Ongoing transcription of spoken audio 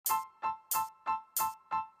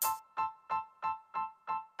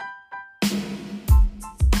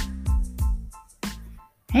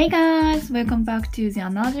Hey guys, welcome back to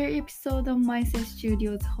another episode of Mindset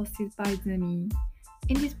Studios hosted by Zumi.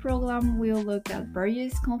 In this program, we'll look at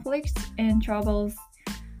various conflicts and troubles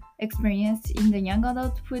experienced in the young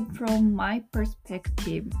adulthood from my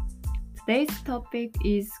perspective. Today's topic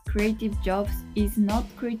is creative jobs is not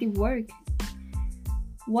creative work.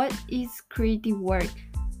 What is creative work?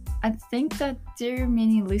 I think that there are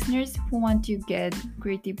many listeners who want to get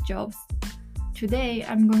creative jobs. Today,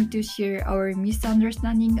 I'm going to share our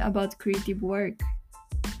misunderstanding about creative work.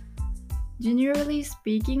 Generally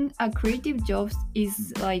speaking, a creative job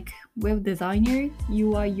is like web designer,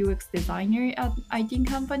 UI UX designer at IT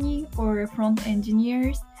company, or front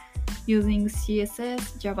engineers using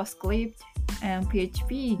CSS, JavaScript, and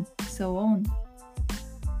PHP, so on.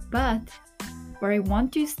 But what I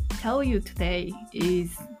want to tell you today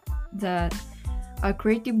is that a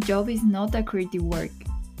creative job is not a creative work.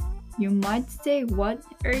 You might say, what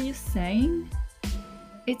are you saying?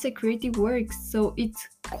 It's a creative work, so it's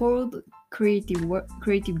called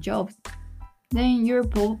creative jobs. Then you're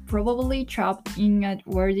probably trapped in a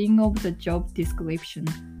wording of the job description.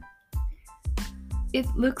 It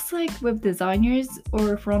looks like web designers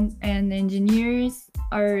or front-end engineers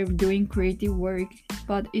are doing creative work,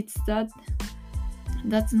 but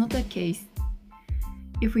that's not the case.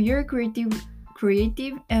 If you're creative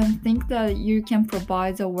and think that you can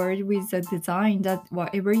provide the word with a design that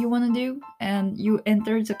whatever you want to do, and you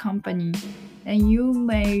enter the company, and you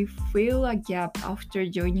may feel a gap after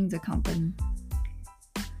joining the company.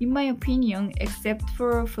 In my opinion, except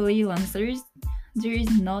for freelancers, there is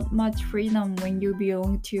not much freedom when you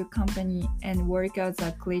belong to a company and work as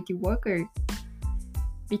a creative worker,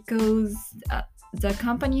 because the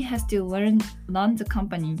company has to run the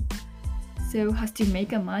company, so has to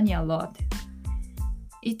make money a lot.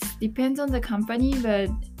 It depends on the company,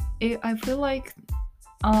 but I feel like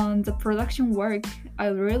on the production work I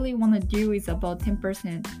really want to do is about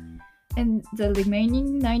 10%, and the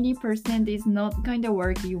remaining 90% is not kind of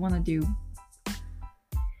work you want to do.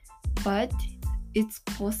 But it's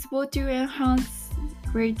possible to enhance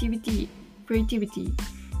creativity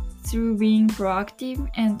through being proactive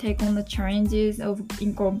and take on the challenges of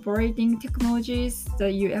incorporating technologies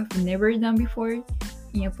that you have never done before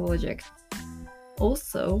in a project.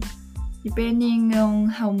 Also, depending on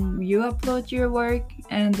how you approach your work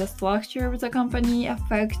and the structure of the company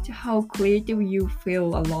affect how creative you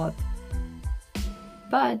feel a lot.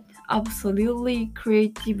 But absolutely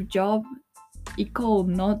creative job equal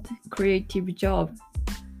not creative job.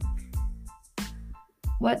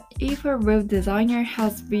 What if a web designer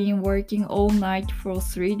has been working all night for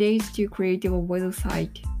 3 days to create a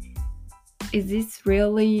website? Is this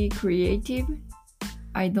really creative?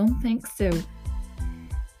 I don't think so.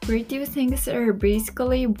 Creative things are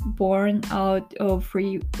basically born out of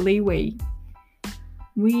leeway.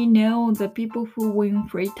 We know that people who win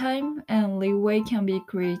free time and leeway can be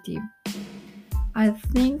creative. I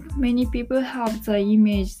think many people have the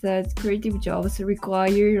image that creative jobs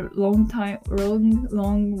require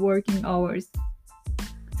long working hours.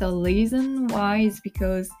 The reason why is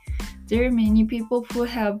because there are many people who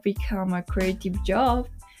have become a creative job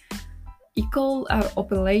equal an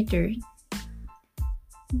operator.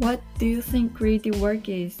 What do you think creative work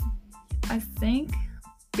is? I think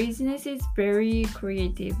business is very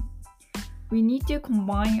creative. We need to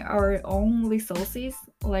combine our own resources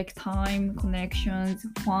like time, connections,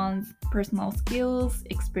 funds, personal skills,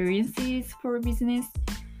 experiences for business.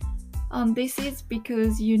 This is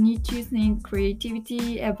because you need to think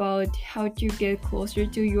creativity about how to get closer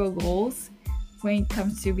to your goals when it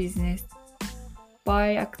comes to business.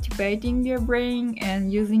 By activating your brain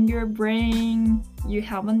and using your brain you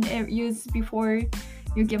haven't used before,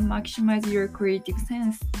 you can maximize your creative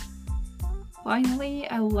sense. Finally,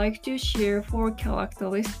 I would like to share 4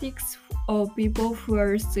 characteristics of people who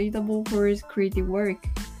are suitable for creative work.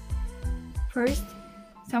 First,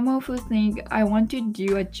 someone who thinks I want to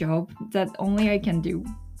do a job that only I can do.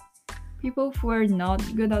 People who are not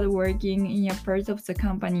good at working in a part of the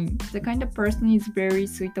company, the kind of person is very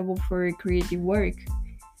suitable for creative work.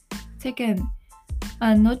 Second,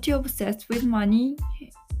 not too obsessed with money.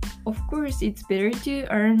 Of course, it's better to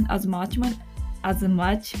earn as much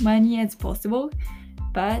money as possible,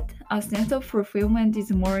 but a sense of fulfillment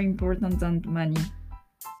is more important than money.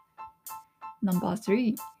 Number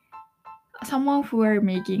 3, someone who are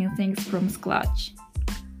making things from scratch.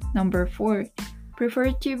 Number 4,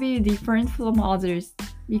 prefer to be different from others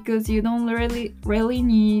because you don't really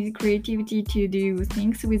need creativity to do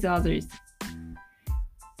things with others.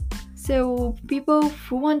 So people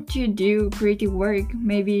who want to do creative work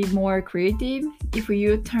may be more creative if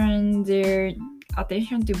you turn their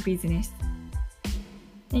attention to business.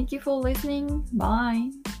 Thank you for listening.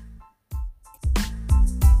 Bye.